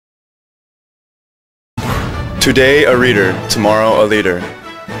Today a reader, tomorrow a leader.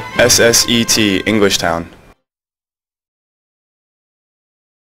 SSET Englishtown.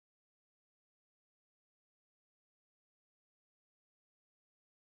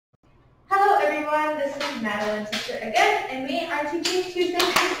 Hello everyone, this is Madeline teacher again, and we are teaching Tuesday,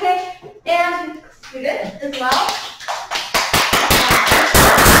 Thursday, and students as well.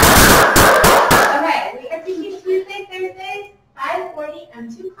 Okay, we are teaching Tuesday, Thursday, 5:40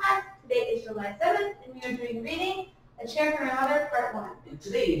 and 2 class. Today is July 7th, and we are doing reading, A Chair for My Mother, Part 1. And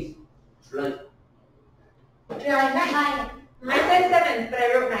today is July 9th. Mine says 7th, but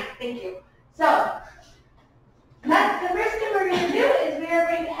I wrote 9th. Thank you. So, the first thing we're going to do is we are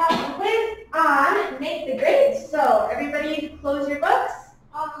going to have a quiz on Make the Grades. So, everybody close your books.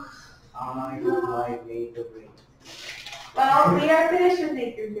 I would like Make the Grade. Well, we are finished with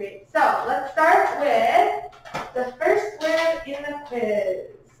Make Your Grade. So, let's start with the first word in the quiz.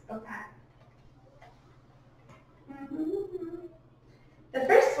 Okay. The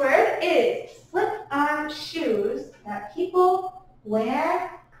first word is slip-on shoes that people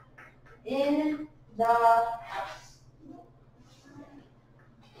wear in the house.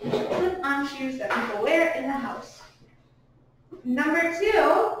 Slip-on shoes that people wear in the house. Number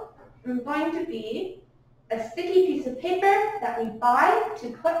 2 is going to be a sticky piece of paper that we buy to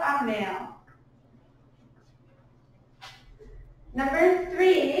put on mail. Number 3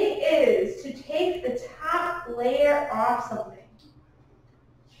 is to take the top layer off something.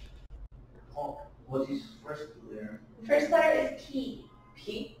 Oh, what is first letter? The first letter is P.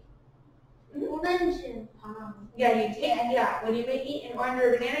 P? Orange and palm. Yeah, you take, yeah, when you eat an orange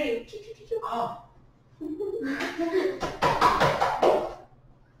or a banana, you Oh.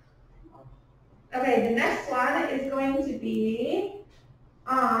 Okay, the next one is going to be,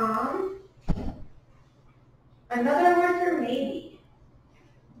 another word for maybe.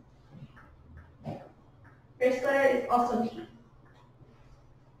 First letter is also P.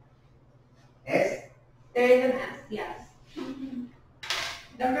 S? There is an S, yes.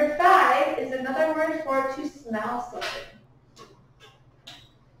 Number 5 is another word for to smell something.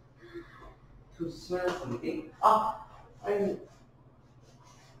 To smell something? Yeah.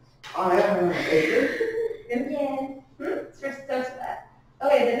 It's for that.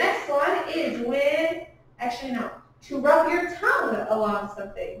 Okay, the next one is when, actually no, to rub your tongue along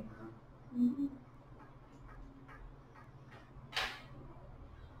something.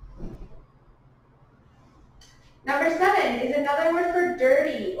 Number 7 is another word for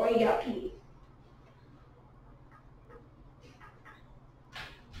dirty or yucky.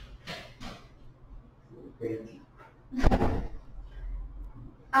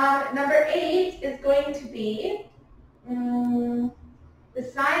 Number 8 is going to be the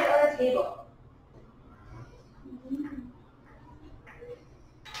side of a table.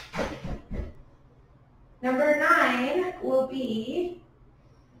 Number 9 will be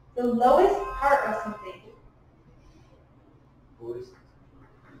the lowest part of something.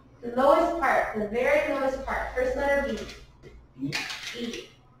 The lowest part, the very lowest part. First letter B. E.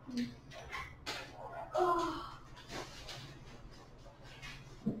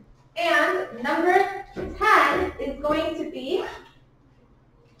 And number 10 is going to be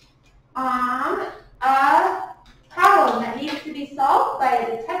a problem that needs to be solved by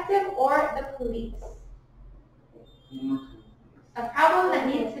a detective or the police. A problem that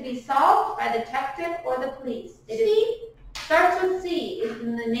needs to be solved by the detective or the police. It starts with C. Is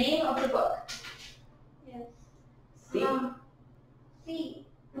in the name of the book. Yes. C? C.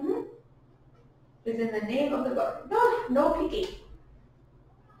 Is in the name of the book. No picking.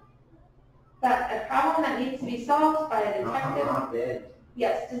 But a problem that needs to be solved by a detective.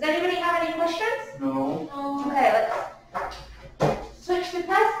 Yes. Does anybody have any questions? No. Okay, let's switch to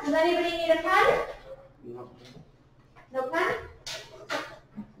test. Does anybody need a pen? No. No pen?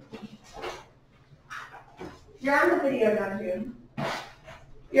 You're on the video, don't you?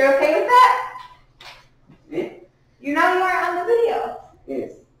 You're okay with that? Yeah. You know you are on the video.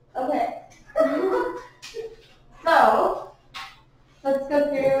 Yes. Okay. So, let's go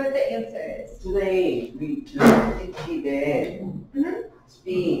through the answers. Today we did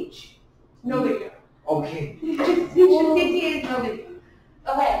speech. No video. Okay. CT is no video.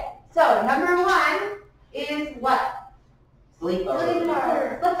 Okay, so number 1 is what? Slipper.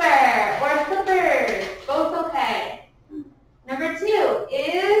 Slipper or slippers. Both okay. Number 2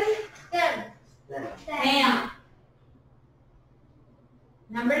 is stamp.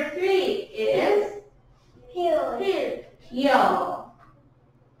 Number 3 is heel.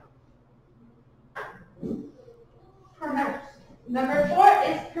 Number 4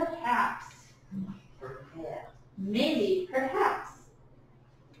 is perhaps. Maybe, perhaps.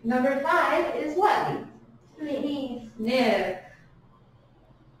 Number 5 is what? Sniff.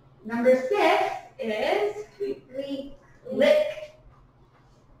 Number 6 is lick.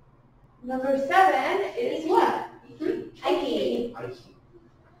 Number 7 is what? Icky.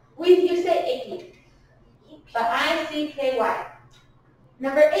 You say icky, but I-C-K-Y.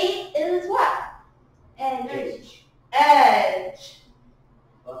 Number 8 is what? Edge. Edge.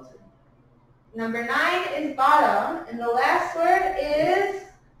 Button. Number 9 is bottom, and the last word is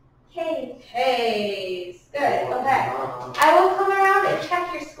case. Good. Okay. I will come around and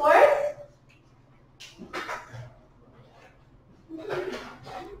check your scores.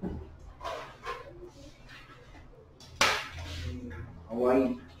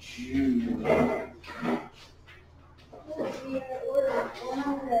 Hawaii Jew.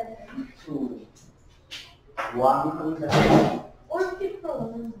 2. 100.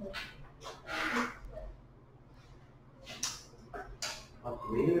 But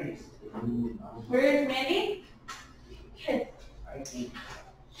where is the Where is Mandy? I think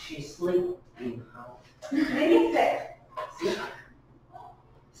she's sleeping now. Maybe sick. Sick.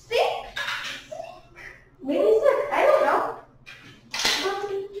 Sick? Maybe sick. I don't know.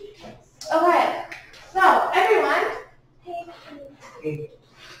 Okay. So, everyone, Okay.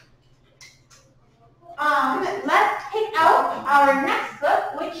 let's pick out our next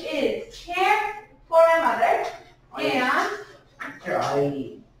book, which is Chair for My Mother. And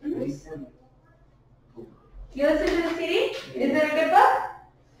I listen. you listen to the CD? Is it a good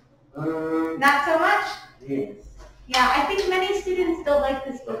book? Not so much? Yes. Yeah, I think many students don't like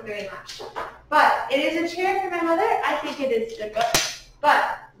this book very much. But it is a Chair for My Mother. I think it is a good book.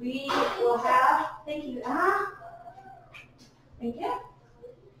 But we will have, thank you. Thank you.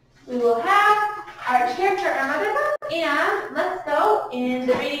 We will have our Chair for Our Mother book. And let's go in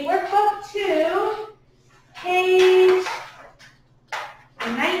the reading workbook to page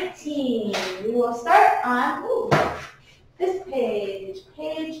 19. We will start on this page,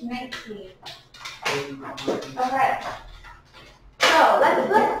 page 19. Okay. So let's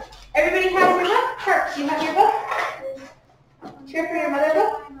look. Everybody has your book? Kirk, do you have your book? Chair for Your Mother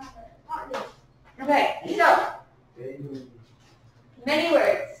book? Okay, so many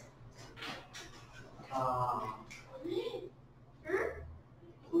words.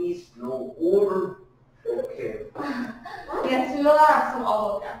 Please no order. Okay. Yes, we will have some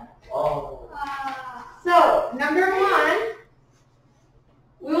all of them. Oh. So, number 1,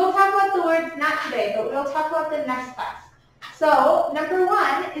 we will talk about the words not today, but we will talk about the next class. So, number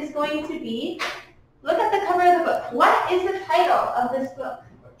 1 is going to be, look at the cover of the book. What is the title of this book?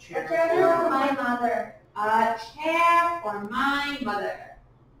 A chair For My Mother. A Chair for My Mother.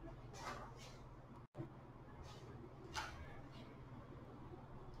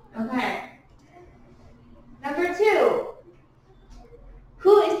 Okay. Number 2.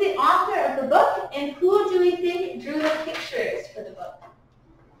 Who is the author of the book, and who do we think drew the pictures for the book?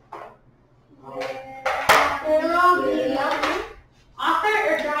 Author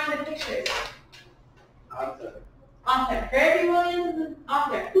or drawing the pictures? Author. Author. Herbie Williams is the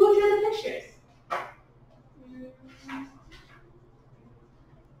author. Who drew the pictures?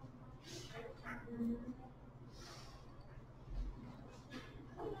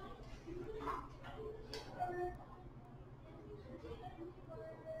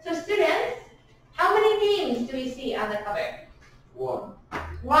 So students, how many names do we see on the cover? 1.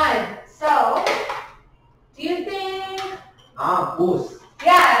 1. So, do you think? Booth.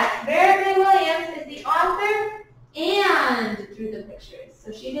 Yes, Herbie Williams is the author and drew the pictures.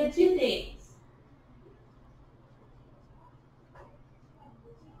 So she did 2 things.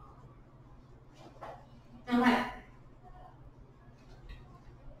 Okay.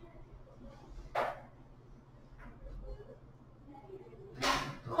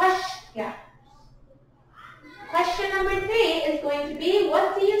 Question number 3 is going to be,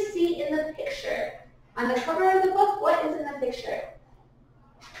 what do you see in the picture? On the cover of the book, what is in the picture?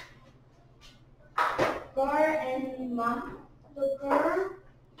 Girl and mom. The girl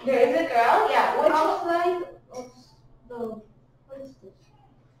There is a girl, yeah. Which outside of the, what is this?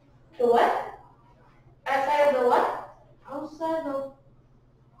 The what? Outside of the what? Outside of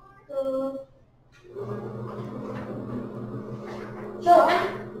the, So,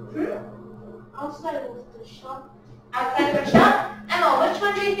 outside of the shop. outside of the shop? Emma, which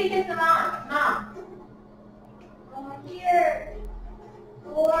one do you think is the mom? Mom. Here.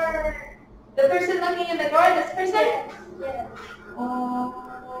 Or, The person looking in the door, this person? yes.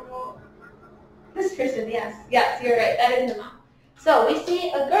 This person, yes. Yes, you're right. That is the mom. So we see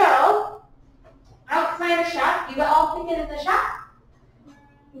a girl outside a shop. You all thinking of the shop?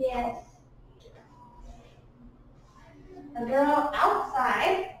 Yes. A girl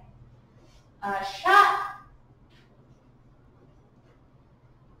outside a shop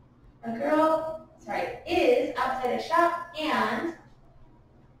outside a shop, and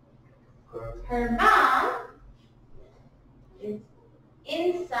her mom is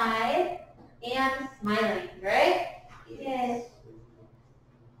inside and smiling, right? Yes.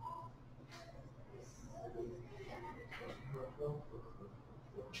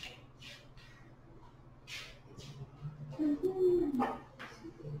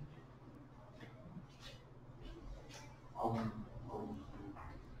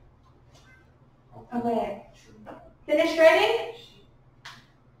 Okay. Finished writing?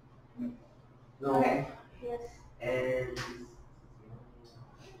 No. Okay. Yes. And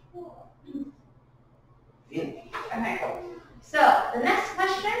Okay. So the next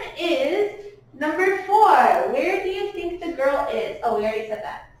question is number 4. Where do you think the girl is? Oh, we already said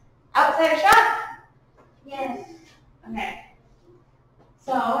that. Outside a shop? Yes. Okay.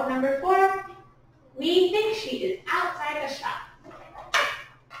 So number 4, we think she is outside the shop.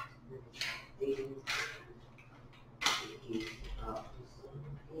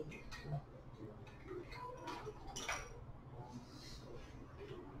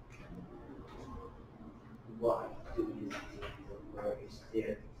 why do you think the girl is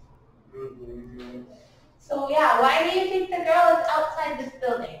there? So yeah, why do you think the girl is outside this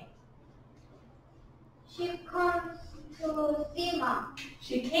building? She comes to see Mom.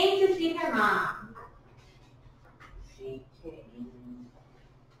 She came to see her mom. She came.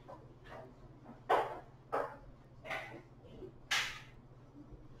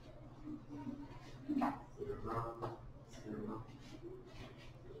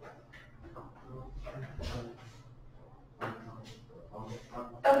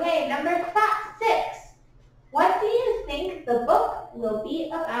 Okay, number 6. What do you think the book will be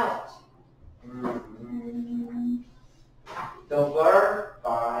about? The girl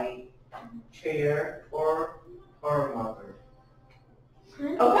buy chair for her mother.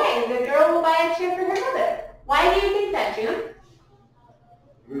 Okay, the girl will buy a chair for her mother. Why do you think that, June?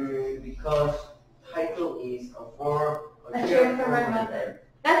 Because title is for A chair for my mother.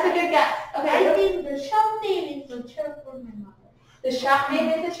 That's a good guess. I Okay, think the shop name is a chair for my mother. the shop name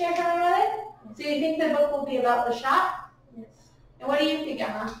is a chair for my mother? So you think the book will be about the shop? Yes. And what do you think,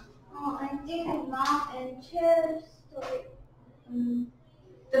 Emma? I think Mom and chair story.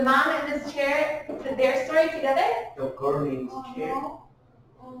 The mom and this chair, their story together? The girl needs chair. No.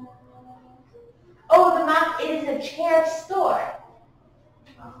 Oh, the mom is a chair store.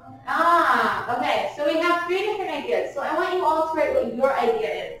 Ah, okay. So we have 3 different ideas. So I want you all to write what your idea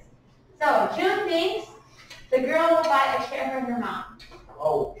is. So June thinks the girl will buy a chair for her mom.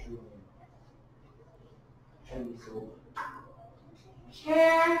 Oh, June. June is over.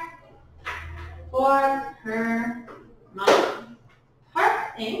 Chair for her mom.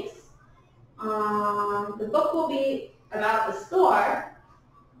 Park thinks the book will be about the store.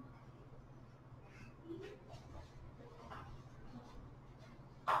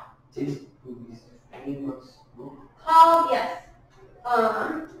 This book is a famous book. Called, yes.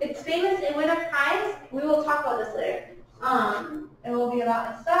 It's famous. It won a prize. We will talk about this later. It will be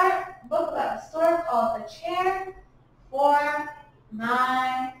about a book about a store called A Chair for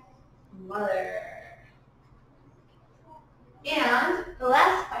My Mother. And the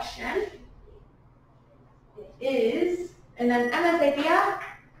last question is, and then Emma's idea,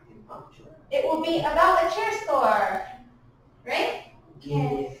 it will be about a chair store, right?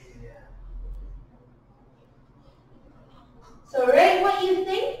 Yes. So write what you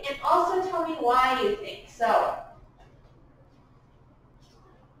think and also tell me why you think so.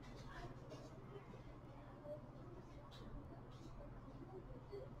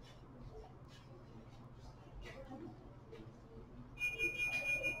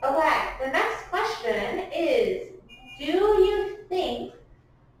 Okay, the next question is, do you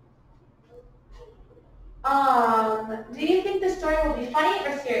think the story will be funny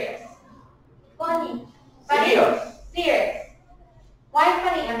or serious? Funny. Funny. Serious. Serious. Why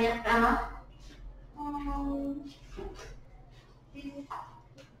funny, Emma?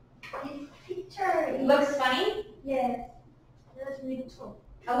 This picture Looks funny? yes. That's me too.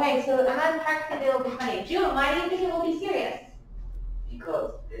 Okay, so Emma and Park think it will be funny. June, why do you think it will be serious?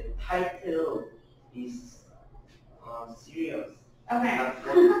 Because the title is serious. Okay. Not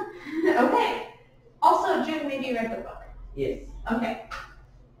funny. Okay. Also, June, maybe you read the book. Yes. Okay.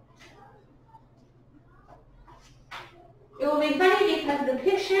 It will be funny because the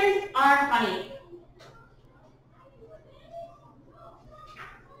pictures are funny.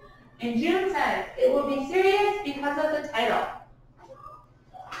 And June says it will be serious because of the title.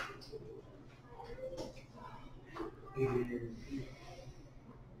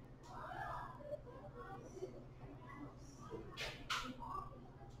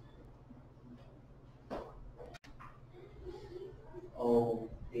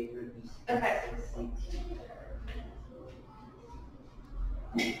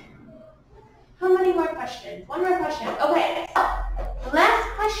 How many more questions? One more question. Okay, so the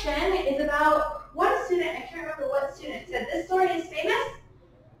last question is about one student. I can't remember what student said this story is famous.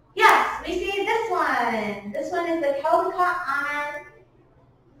 Yes, we see this one. This one is the Caldecott Honor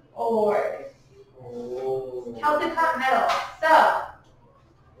Award. Oh. Caldecott Medal. So,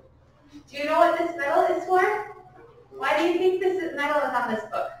 do you know what this medal is for? Why do you think this medal is on this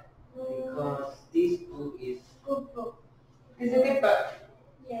book? Because this book is Good book. It's a good book.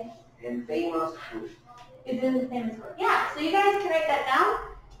 Yes. and famous book. It is a famous book. Yeah, so you guys can write that down.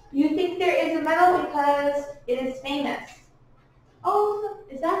 You think there is a medal because it is famous. Oh,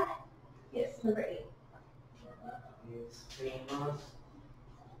 is that? Yes, number 8. It's famous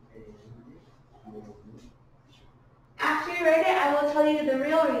and After you write it, I will tell you the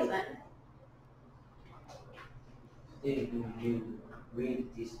real reason. did you read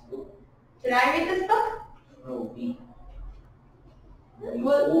this book? Did I read this book? No, we.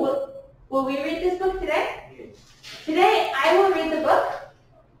 Will we read this book today? Yes. Today, I will read the book,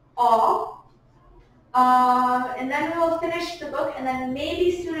 all, and then we will finish the book, and then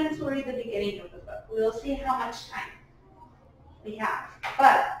maybe students will read the beginning of the book. We will see how much time we have.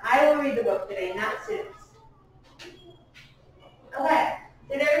 But I will read the book today, not students. Okay,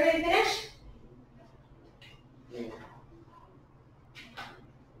 did everybody finish? Yeah.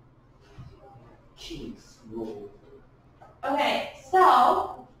 Cheese roll. Okay,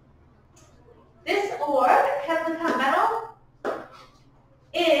 so this award, Caldecott Medal,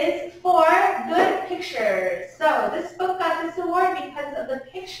 is for good pictures. So this book got this award because of the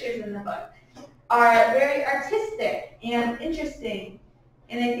pictures in the book are very artistic and interesting.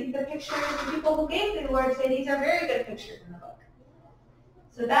 And I think the pictures, the people who gave the award say these are very good pictures in the book.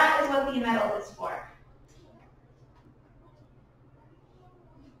 So that is what the medal is for.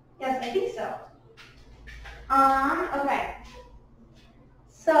 Yes, I think so. Okay.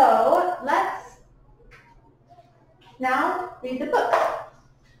 So let's now read the book.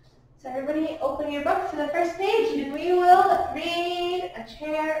 So everybody open your book to the first page and we will read A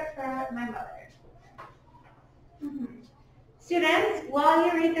Chair for My Mother. Students, while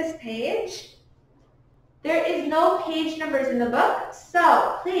you read this page, there is no page numbers in the book,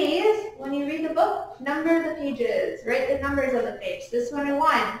 so please, when you read the book, number the pages. Write the numbers of the page. This one is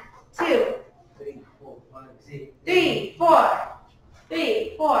 1, 2, 3, 4, 5, 6. 3, 4,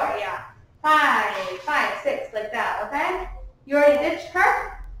 3, 4, yeah. 5, 5, 6, like that, okay? You already did,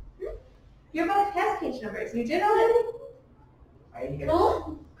 Sharp? Your book has page numbers. You did already? I have.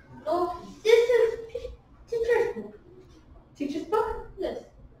 No, no, this is teacher's book. Teacher's book? Yes.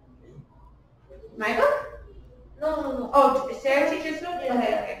 My book? No. Oh, Sarah's teacher's book?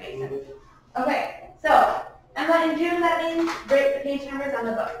 Okay, makes sense. Okay, so Emma and June, that means write the page numbers on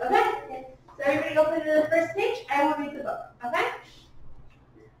the book, okay? So everybody open to the first page. I will read the book, okay?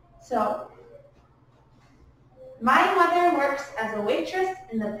 So, my mother works as a waitress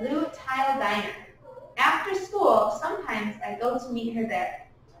in the Blue Tile Diner. After school, sometimes I go to meet her there.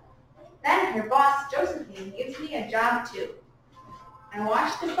 Then her boss, Josephine, gives me a job too. I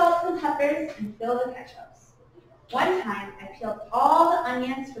wash the salts and peppers and fill the ketchups. One time, I peeled all the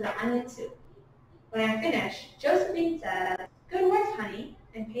onions for the onion soup. When I finished, Josephine said, "Good work, honey,"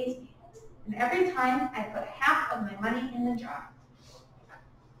 and pays me. And every time, I put half of my money in the jar.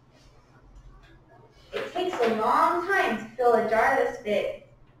 It takes a long time to fill a jar this big.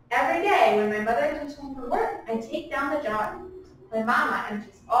 Every day, when my mother comes home from work, I take down the jar. My mama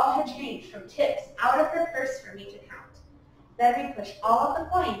empties all her change from tips out of her purse for me to count. Then we push all of the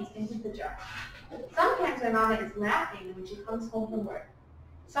coins into the jar. Sometimes my mama is laughing when she comes home from work.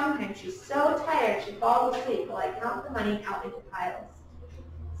 Sometimes she's so tired she falls asleep while I count the money out into piles.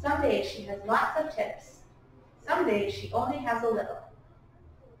 Some days she has lots of tips. Some days she only has a little.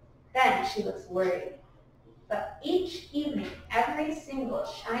 Then she looks worried. But each evening, every single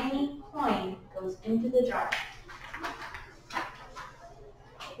shiny coin goes into the jar.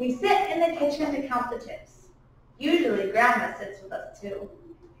 We sit in the kitchen to count the tips. Usually Grandma sits with us too.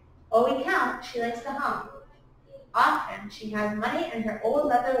 While we count, she likes to hum. Often she has money in her old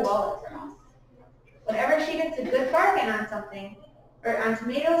leather wallet for us. Whenever she gets a good bargain on something, or on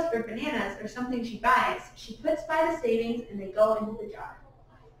tomatoes or bananas or something she buys, she puts by the savings and they go into the jar.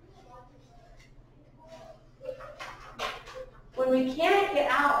 When we can't get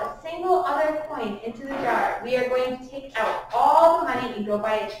out a single other coin into the jar, we are going to take out all the money and go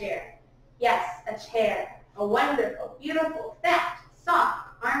buy a chair. Yes, a chair. A wonderful, beautiful, fat, soft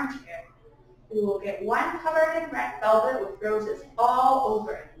armchair. We will get one covered in red velvet with roses all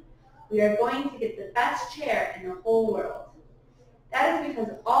over it. We are going to get the best chair in the whole world. That is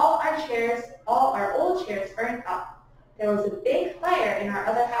because all our old chairs burned up. There was a big fire in our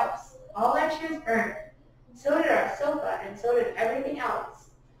other house. All our chairs burned. So did our sofa, and so did everything else.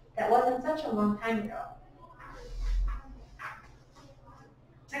 That wasn't such a long time ago.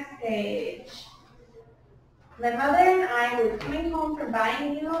 Next page. My mother and I were coming home from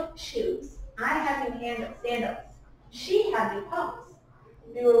buying new shoes. I had new sandals. She had new pumps.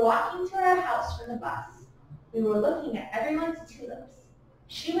 We were walking to our house from the bus. We were looking at everyone's tulips.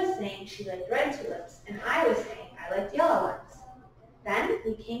 She was saying she liked red tulips, and I was saying I liked yellow ones. Then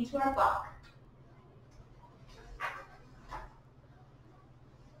we came to our block.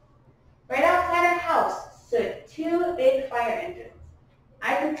 Right outside our house stood two big fire engines.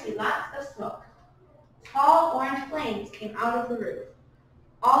 I could see lots of smoke. Tall orange flames came out of the roof.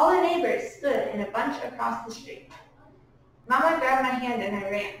 All the neighbors stood in a bunch across the street. Mama grabbed my hand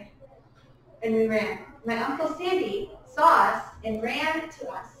and we ran. My Uncle Sandy saw us and ran to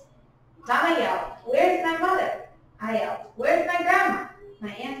us. Mama yelled, "Where's my mother?" I yelled, "Where's my grandma?"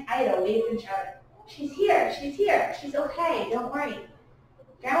 My Aunt Ida waved and shouted, she's here, she's okay, don't worry."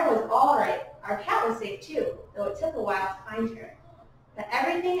 Grandma was all right. Our cat was safe too, though it took a while to find her. But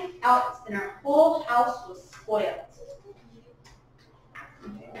everything else in our whole house was spoiled.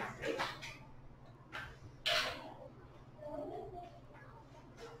 Okay, next page.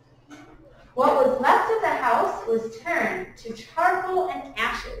 What was left of the house was turned to charcoal and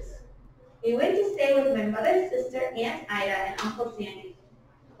ashes. We went to stay with my mother's sister, Aunt Ida, and Uncle Sandy.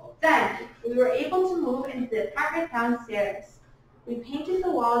 Then, we were able to move into the apartment downstairs. We painted the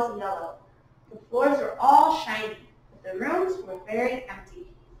walls yellow. The floors were all shiny, but the rooms were very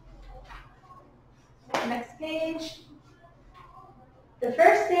empty. Next page. The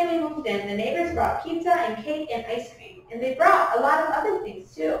first day we moved in, the neighbors brought pizza and cake and ice cream, and they brought a lot of other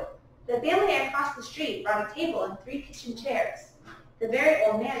things too. The family across the street brought a table and 3 kitchen chairs. The very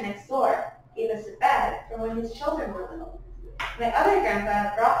old man next door gave us a bed for when his children were little. My other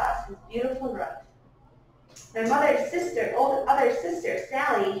grandpa brought us his beautiful rug. My other sister,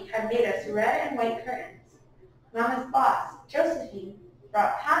 Sally, had made us red and white curtains. Mama's boss, Josephine,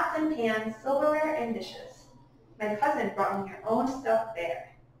 brought pots and pans, silverware, and dishes. My cousin brought me her own stuffed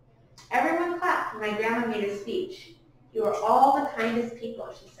bear. Everyone clapped when my grandma made a speech. "You are all the kindest people,"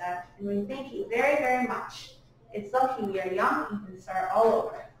 she said, "and we thank you very, very much. It's lucky we are young and can start all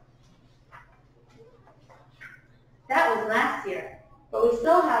over." That was last year, but we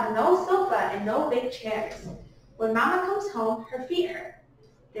still have no sofa and no big chairs. When Mama comes home, her feet hurt.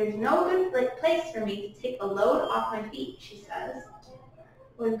 "There's no good place for me to take a load off my feet," she says.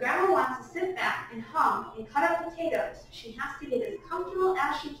 When Grandma wants to sit back and hum and cut up potatoes, she has to get as comfortable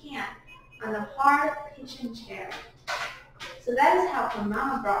as she can on the hard kitchen chair. So that is how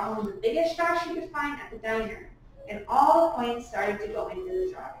Mama brought home the biggest jar she could find at the diner, and all the coins started to go into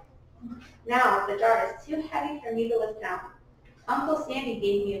the jar. Now the jar is too heavy for me to lift down. Uncle Sandy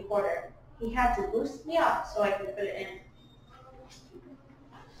gave me a quarter. He had to boost me up so I could put it in.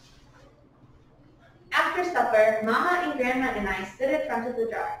 After supper, Mama and Grandma and I stood in front of the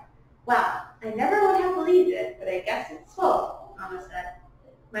jar. "Well, I never would have believed it, but I guess it's full," Mama said.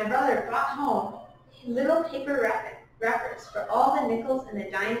 My brother brought home little paper wrappers for all the nickels and the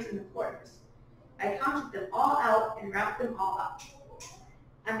dimes and the quarters. I counted them all out and wrapped them all up.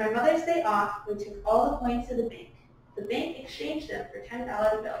 On my Mother's Day off, we took all the coins to the bank. The bank exchanged them for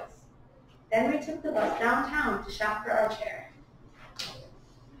 $10 bills. Then we took the bus downtown to shop for our chair.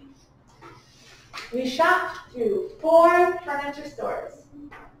 We shopped through 4 furniture stores.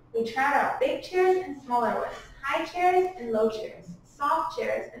 We tried out big chairs and smaller ones, high chairs and low chairs, soft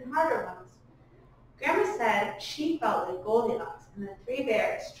chairs and harder ones. Grandma said she felt like Goldilocks and the 3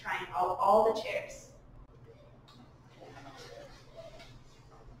 bears trying out all the chairs.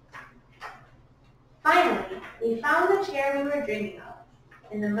 Finally, we found the chair we were dreaming of,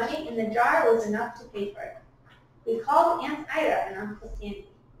 and the money in the jar was enough to pay for it. We called Aunt Ida and Uncle Sandy.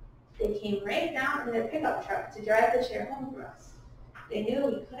 They came right down in their pickup truck to drive the chair home for us. They knew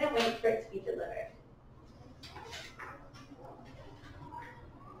we couldn't wait for it to be delivered.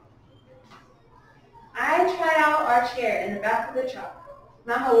 I tried out our chair in the back of the truck.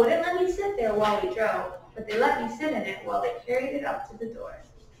 Mama wouldn't let me sit there while we drove, but they let me sit in it while they carried it up to the door.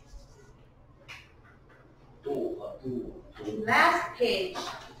 Last page.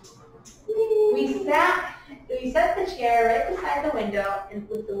 We set the chair right beside the window and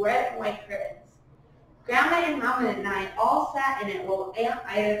with the red and white curtains. Grandma and Mama and I all sat in it while Aunt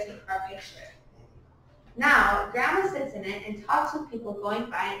Ida took our picture. Now, Grandma sits in it and talks with people going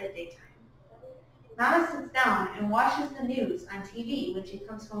by in the daytime. Mama sits down and watches the news on TV when she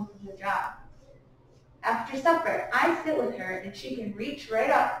comes home from her job. After supper, I sit with her and she can reach right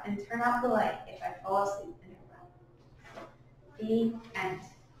up and turn off the light if I fall asleep in her bed. The end.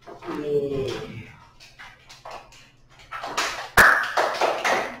 Yay.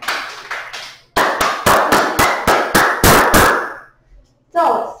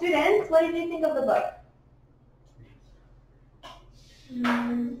 So, students, what did you think of the book?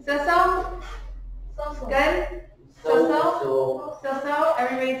 So-so? So. Good? So. So-so?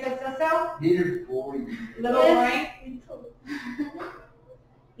 Everybody said so-so? Little boring. Little boring?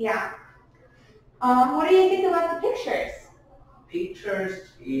 Yeah. What do you think about the pictures?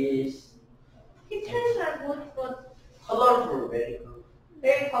 Pictures is Pictures are good, but colorful, very good.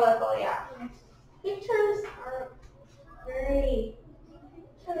 Very colorful, yeah. pictures are very.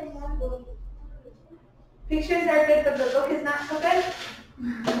 Pictures are not good. Pictures are good, but the book is not so good?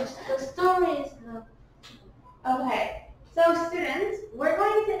 The story is not. Okay. So students, we're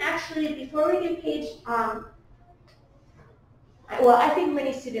going to actually, before we do page, well, I think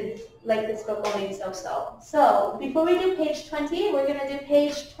many students like this book only so-so. So before we do page 20, we're going to do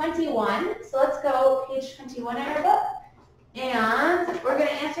page 21. So let's go page 21 in our book. And we're going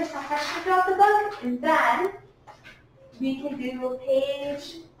to answer some questions about the book. And then we can do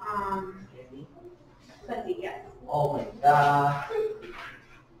page 20, yes. Oh my god.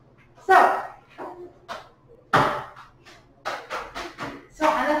 So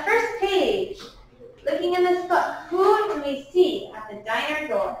on the first page, looking in this book, who do we see at the diner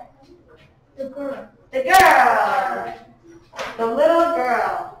door? The girl. The girl. The little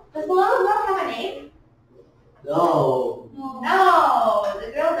girl. Does the little girl have a name? No. No,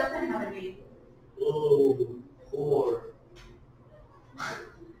 the girl doesn't have a name. Oh, poor.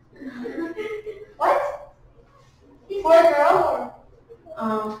 What? Poor girl?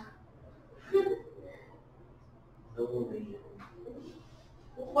 No name.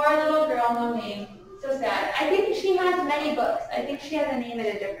 Poor little girl, no name. So sad. I think she has many books. I think she has a name in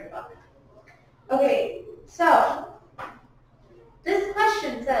a different book. Okay, so this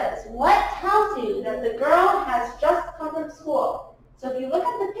question says, what tells you that the girl has just come from school? So if you look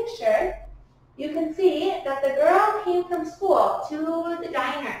at the picture, you can see that the girl came from school to the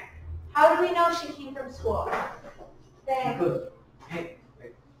diner. How do we know she came from school? Because, hey.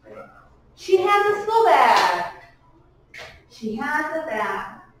 She has a school bag. She has a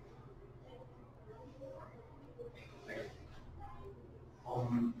bag.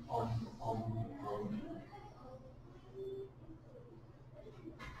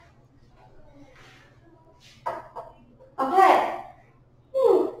 Okay.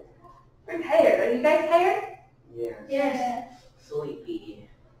 We're tired. Are you guys tired? Yes. Yes. Sleepy.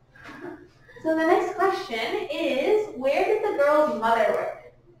 So the next question is, where did the girl's mother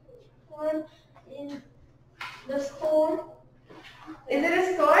work? One in the store. Is it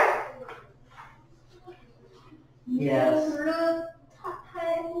a store? Yes.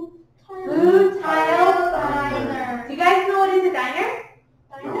 Blue tile diner. Do you guys know what is a diner?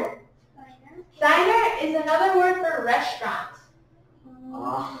 Diner. Diner is another word for restaurant.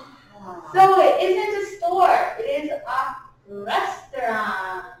 Ah. So it isn't a store, it is a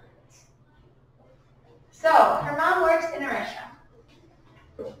restaurant. So her mom works in a restaurant.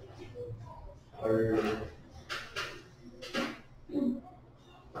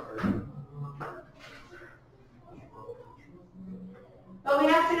 But we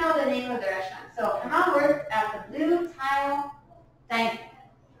have to know the name of the restaurant. So her mom works at the Blue Tile Diner.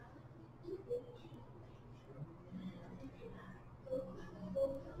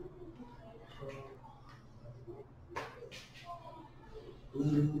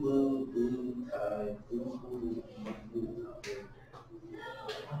 Blue tie, blue.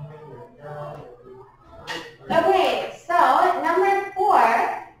 Okay, so number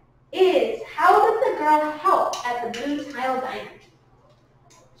 4 is, how did the girl help at the Blue Tile Diner?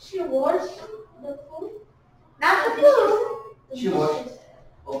 She washed the food. Not the food. She washed.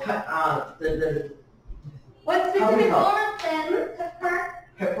 Okay. The What specific How word then? Pepper.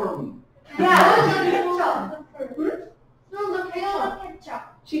 peppermint. Yeah, No, the ketchup.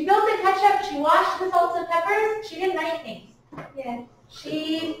 she filled the ketchup, she washed the salts and peppers, she did many things. Yeah.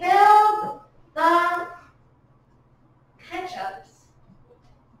 She filled the ketchups.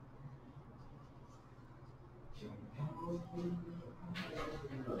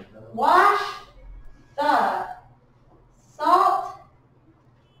 Wash the salt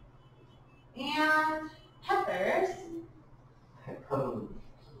and peppers. Peppermint.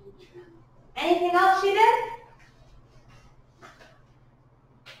 Anything else she did?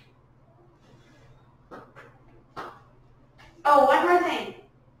 Oh, one more thing.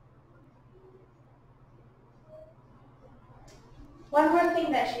 One more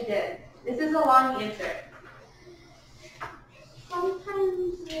thing that she did. This is a long answer.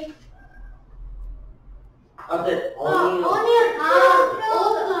 Sometimes the onion.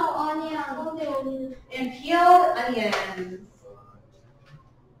 Also onion. And peeled onions.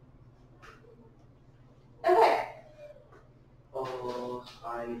 Okay. Oh,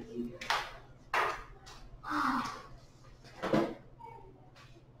 I think.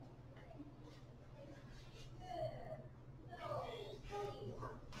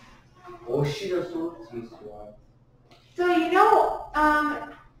 Oh, she does not taste one. So you know,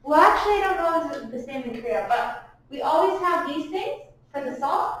 well actually I don't know if it's the same in Korea, but we always have these things for the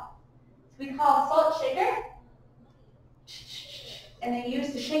salt. So we call a salt shaker. And then you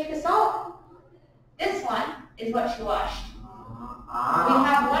use to shake the salt. This one is what she washed. We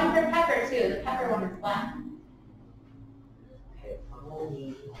have one for pepper too. The pepper one is black.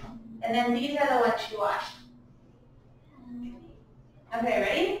 And then these are the ones she washed. Okay,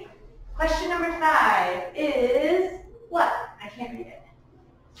 ready? Question number 5 is what? I can't read it.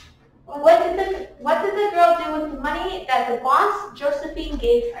 What did the girl do with the money that the boss Josephine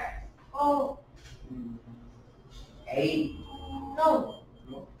gave her? Oh. Eight. No.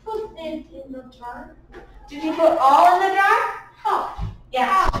 Put it in the jar. Did you put all in the jar? Oh.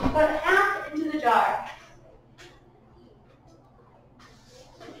 Yes, she put half into the jar.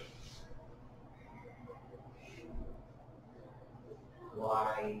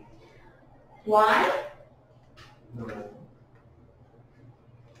 Why? Why? No.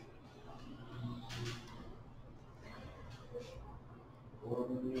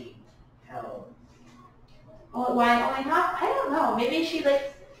 Only help. Oh, why only half? I don't know. Maybe she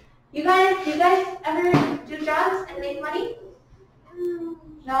likes. You guys ever do jobs and make money?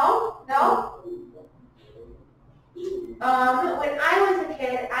 No? No? When I was a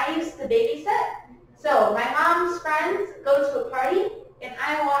kid, I used to babysit. So my mom's friends go to a party, and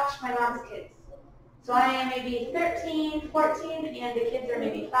I watch my mom's kids. So I am maybe 13, 14, and the kids are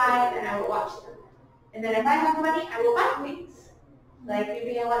maybe 5, and I will watch them. And then if I have money, I will buy things. Like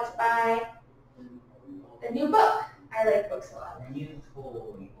maybe I want to buy a new book. I like books a lot. New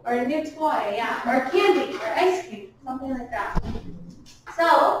toy. Or a new toy, yeah. Or candy, or ice cream, something like that.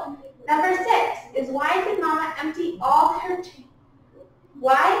 So, number 6 is why did Mama empty all her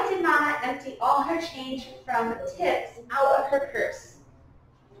change from tips out of her purse?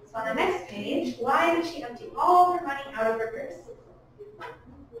 So on the next page, why did she empty all her money out of her purse?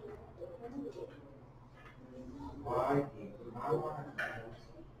 Why did Mama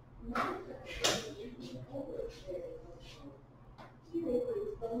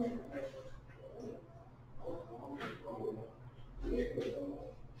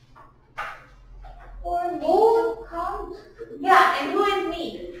Or who comes? Yeah, and who is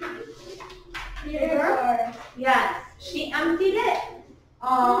me? Here. Yes, she emptied it.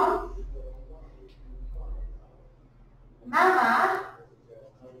 Mama.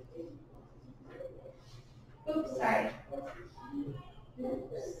 Oops, sorry.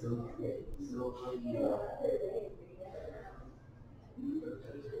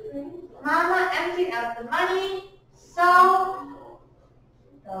 Mama emptied out the money so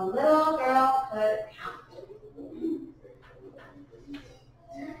the little girl could count.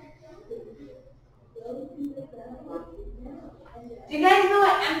 Do you guys know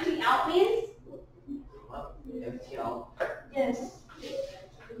what empty out means? What? Empty out. Yes.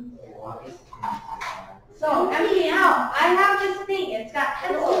 What is So empty out. I have this thing. It's got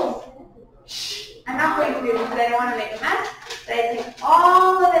pencils. Shh. I'm not going to do it because I don't want to make a mess. But I take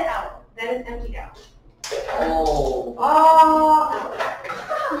all of it out. That is emptied out. Oh. All out.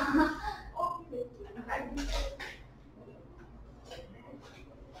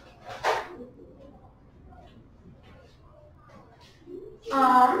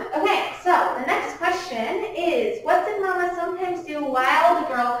 Okay, so the next question is, what did Mama sometimes do while the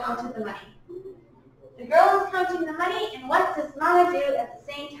girl counted the money? The girl is counting the money, and what does Mama do at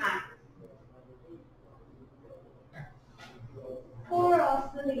the same time? Fall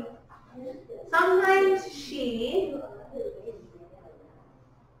asleep. Sometimes she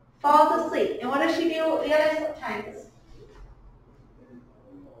falls asleep. And what does she do the other times?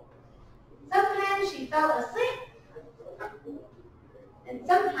 Sometimes she fell asleep. And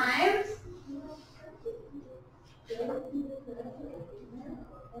sometimes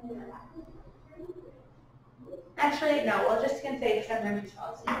actually, no, we're just going to say sometimes she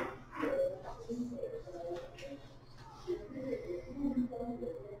falls asleep.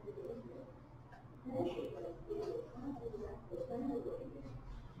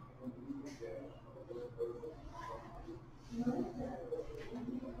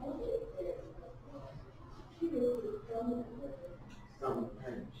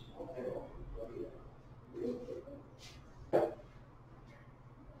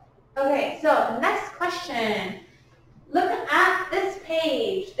 Okay, so the next question question. Look at this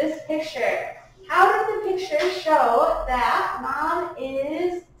page, this picture. How does the picture show that mom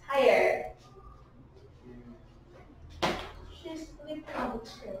is tired? She's sleeping on the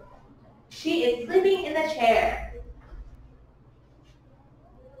chair. She is sleeping in the chair.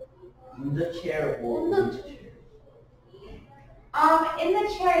 In the chair or In the in the chair? In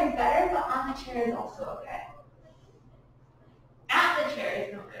the chair is better, but on the chair is also okay. At the chair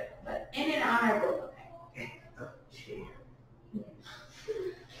is no good, but in and on are both okay. At the chair.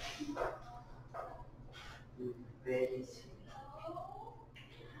 Very sleepy.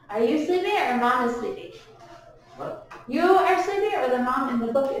 Are you sleeping or mom is sleeping? What? You are sleeping or the mom in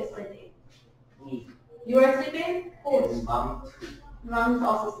the book is sleeping? Me. You are sleeping? And mom too. Mom is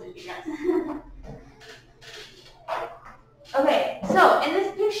also sleeping, yes. Okay, so in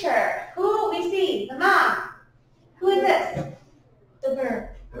this picture, who we see? The mom. Who is this? The girl.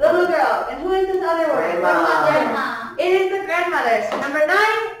 Little girl. And who is this other woman? Grandma. Grandma. It is the grandmother. So number 9,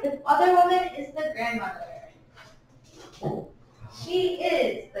 the other woman is the grandmother. She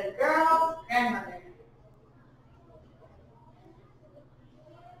is the girl's grandmother.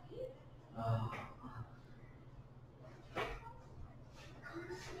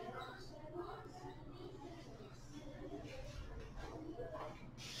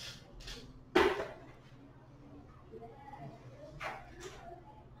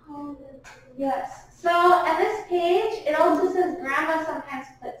 Yes. So on this page, it also says grandma sometimes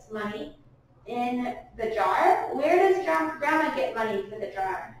puts money in the jar. Where does grandma get money for the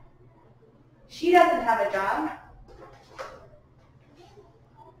jar? She doesn't have a job.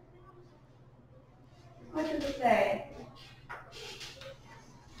 What does it say?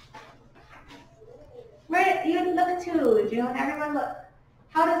 Where you look too, June. Everyone look.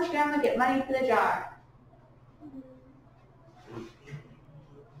 How does grandma get money for the jar?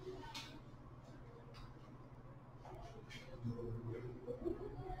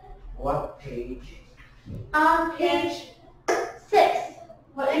 What page? Page 6.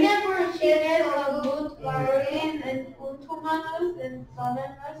 Whenever she has a good bargain and good tomatoes and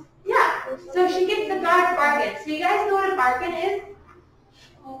bananas. Yeah. So she gets the bargain. So you guys know what a bargain is?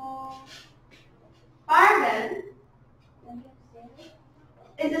 Bargain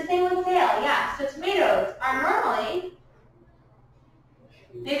is the same with sale. Yeah. So tomatoes are normally,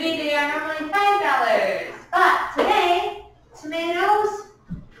 maybe they are normally $5, but today tomatoes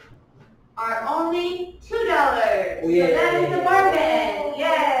are only $2. So that is a bargain.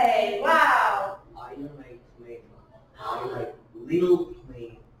 Yay! Wow. I don't like tomato. I like little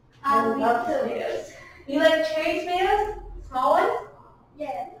tomato. I love tomatoes. You like cherry tomatoes? Small ones?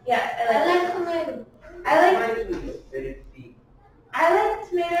 Yeah. Yes, I like tomato. Tomato is very big. I like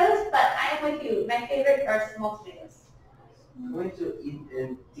tomatoes, but I am with you. My favorite are small tomatoes. I'm going to eat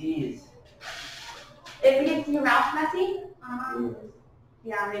these. If it gets your mouth messy,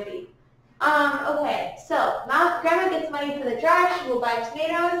 yeah, maybe. Okay, so grandma gets money for the jar. She will buy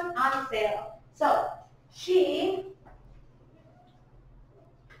tomatoes on sale. So she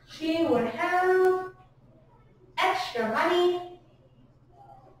would have extra money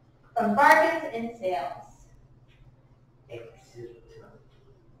from bargains and sales. Exit.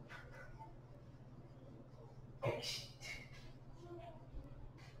 Exit.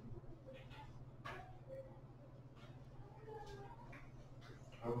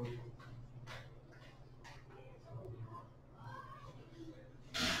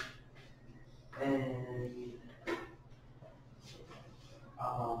 And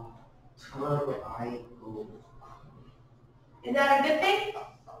tomorrow I go Is that a good thing?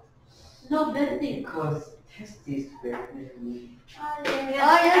 No, bad thing. because test is very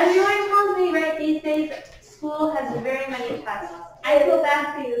Everyone tells me, right, these days school has very many tests. I feel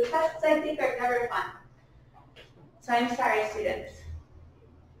bad for you. Tests, I think, are never fun. So I'm sorry, students.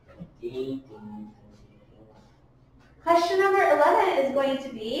 Question number 11 is going to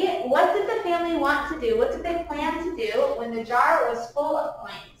be, what did the family want to do? What did they plan to do when the jar was full of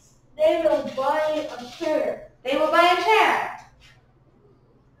coins? They will buy a chair. They will buy a chair.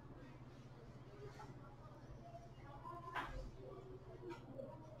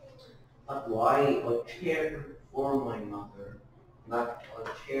 But why a chair for my mother, not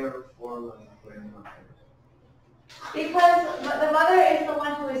a chair for my grandmother? Because the mother is the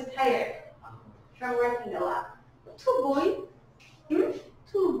one who is tired from working a lot. Two boy.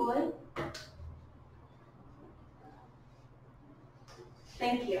 Two boy.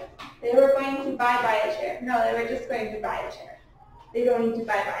 Thank you. They were going to buy a chair. No, they were just going to buy a chair. They don't need to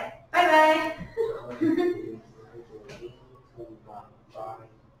buy. Bye-bye.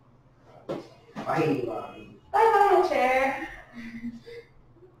 Bye. Bye-bye, chair.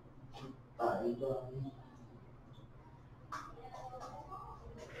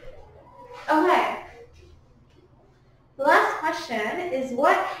 Okay. The last question is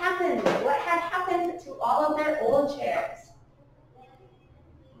what happened? What had happened to all of their old chairs?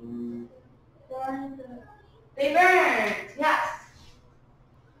 They burned, yes.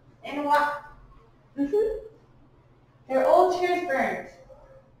 And what? Their old chairs burned.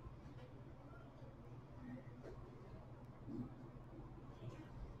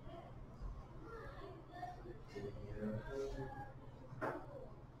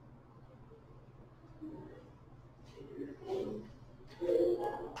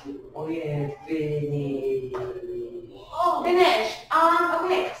 Oh yeah, finish. Oh, finished.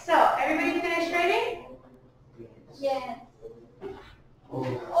 Okay, so everybody finished writing? Yes.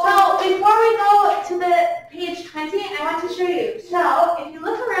 So before we go to the page 20, I want to show you. So if you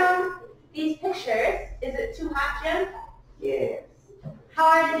look around these pictures, is it too hot, Jim? Yes. How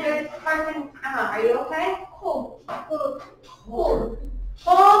are your Clark and Emma? Are you okay? Cold. Cold. Cold.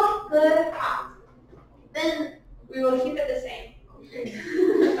 Cold, good, hot. Then we will keep it the same.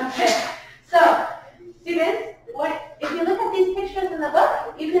 Okay. So, students, if you look at these pictures in the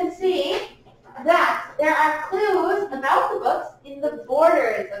book, you can see that there are clues about the books in the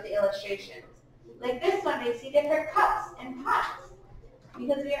borders of the illustrations. Like this one, we see different cups and pots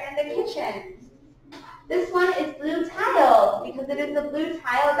because we are in the kitchen. This one is blue tiles because it is the blue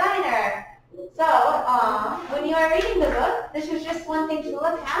tile diner. So, when you are reading the book, this is just one thing to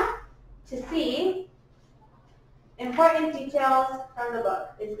look at to see important details from the book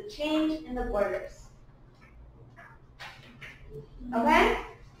is the change in the borders. Okay?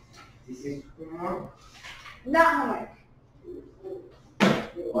 This is homework. Not homework.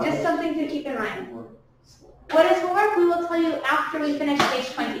 Just something to keep in mind. What is homework? We will tell you after we finish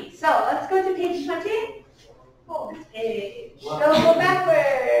page 20. So let's go to page 20. Oh, this page. Go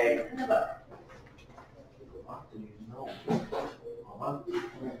backwards in the book. What do you know about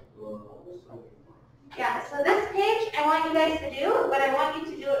Yeah, so this page I want you guys to do, but I want you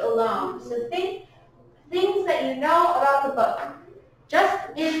to do it alone. So think things that you know about the book. Just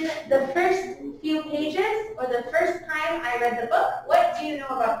in the first few pages or the first time I read the book, what do you know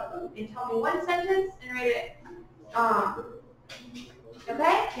about the book? And tell me one sentence and write it.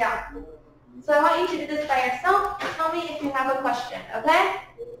 Okay? Yeah. So I want you to do this by yourself. Tell me if you have a question, okay?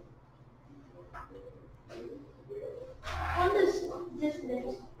 What is this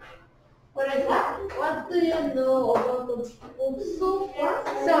next? What is that? What do you know about the book so far?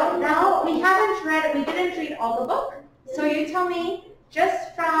 So now we didn't read all the book. So you tell me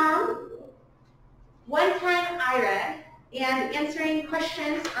just from one time I read and answering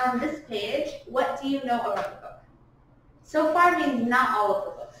questions on this page, what do you know about the book? So far means not all of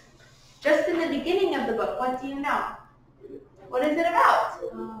the book. Just in the beginning of the book, what do you know? What is it about?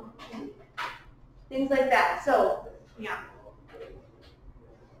 Things like that. So, yeah.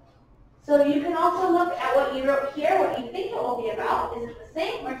 So you can also look at what you wrote here, what you think it will be about. Is it the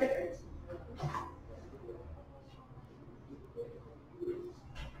same or different?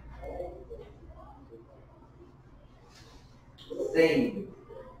 Same.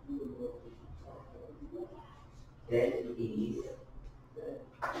 That is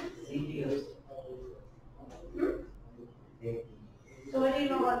serious. So what do you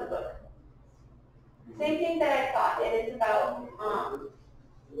know about the book? Same thing that I thought. It is about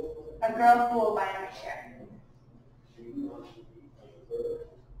a girl who will buy my chair.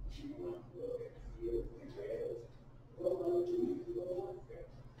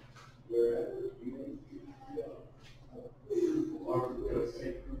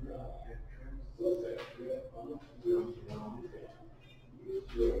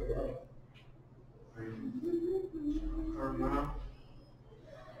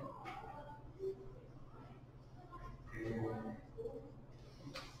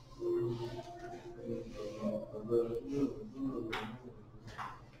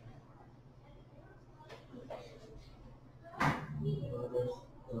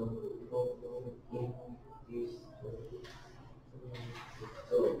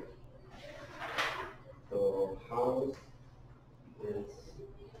 The house is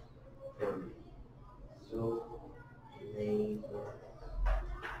dirty. So neighbors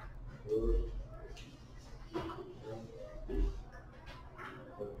would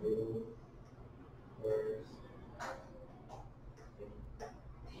the little birds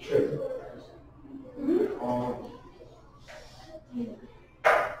chirp.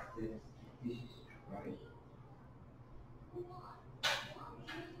 This is right.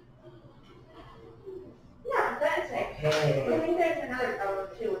 Yeah, that's it. Hey. I think there's another problem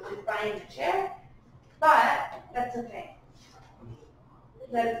too, which is buying the chair, but that's okay.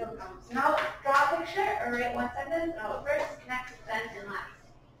 That is no problem. So now that sentence? No, first, next, then, and last.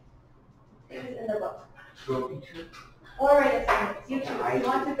 Things in the book. Draw a picture? Or write a sentence. You choose. You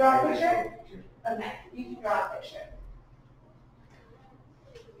want to draw a picture? Okay, you can draw a picture.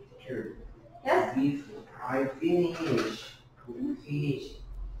 Picture. Yes? If I finish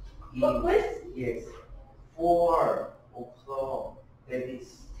Book quiz? yes, 4 o'clock, that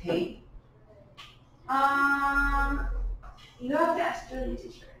is take. You have to ask Julie,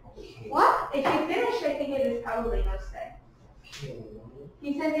 teacher. Okay. What? If you finish, I think it is probably no stay. Okay.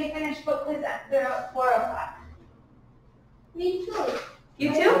 He said they finished book quiz at 4 o'clock. Me too.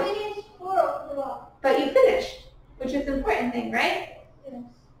 You I too? finished 4 o'clock. But you finished, which is the important thing, right? Yes.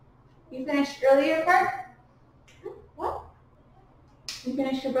 You finished earlier, Park? What? You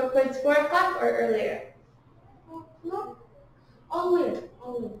finished your book quiz 4 o'clock or earlier? No. Only.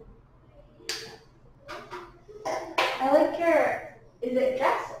 I like your, is it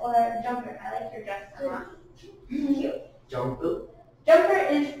dress or jumper? I like your dress a lot. Cute. Jumper. Jumper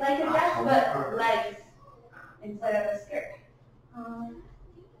is like a dress, but Jumper. legs instead of a skirt.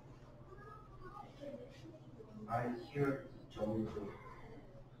 I hear jumper.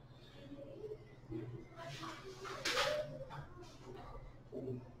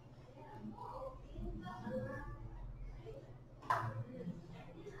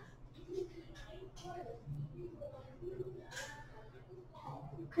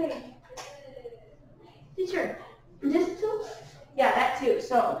 Okay. Teacher, this too? Yeah, that too.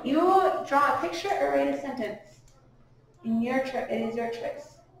 So you draw a picture or write a sentence. It is your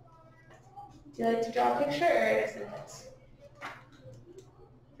choice. Do you like to draw a picture or write a sentence?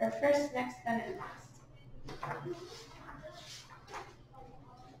 Or first, next, then, and last.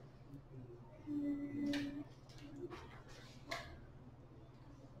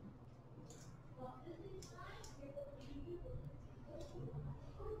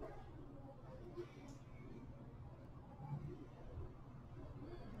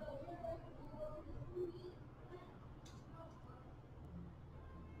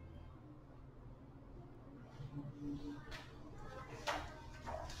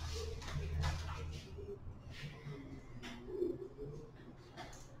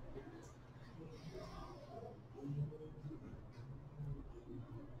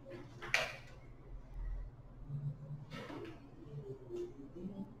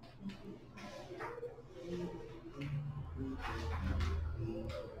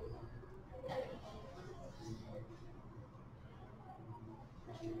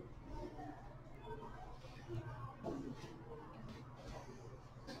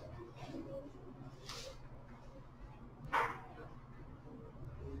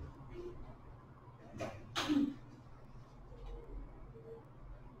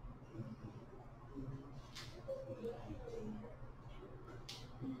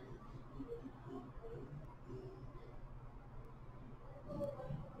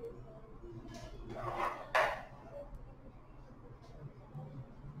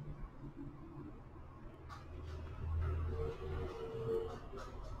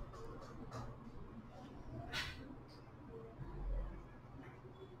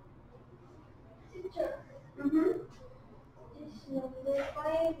 Teacher, Mm-hmm. this number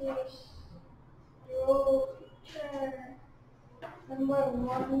 5 is draw picture number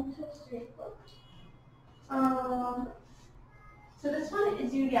 1, 2, 3, 4. So this one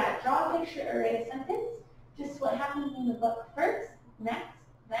is you, draw a picture or write a sentence. Just what happens in the book first, next,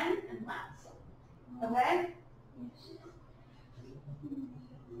 then, and last. Okay?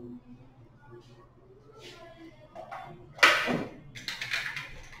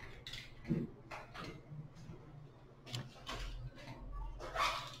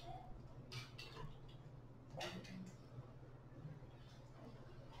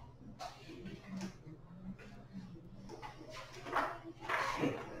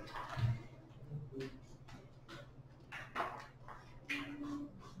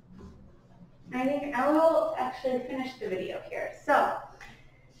 I think I will actually finish the video here. So,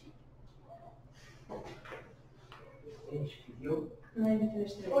 Finish video. I'm going to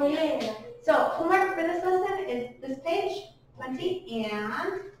finish the video. Oh yeah. So, homework for this lesson is this page, 20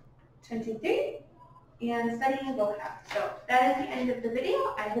 and 23, and studying vocab. So, that is the end of the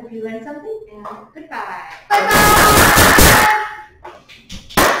video. I hope you learned something, and goodbye. Bye-bye!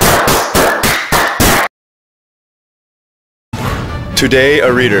 Today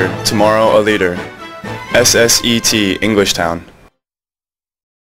a reader, tomorrow a leader. SSET English Town.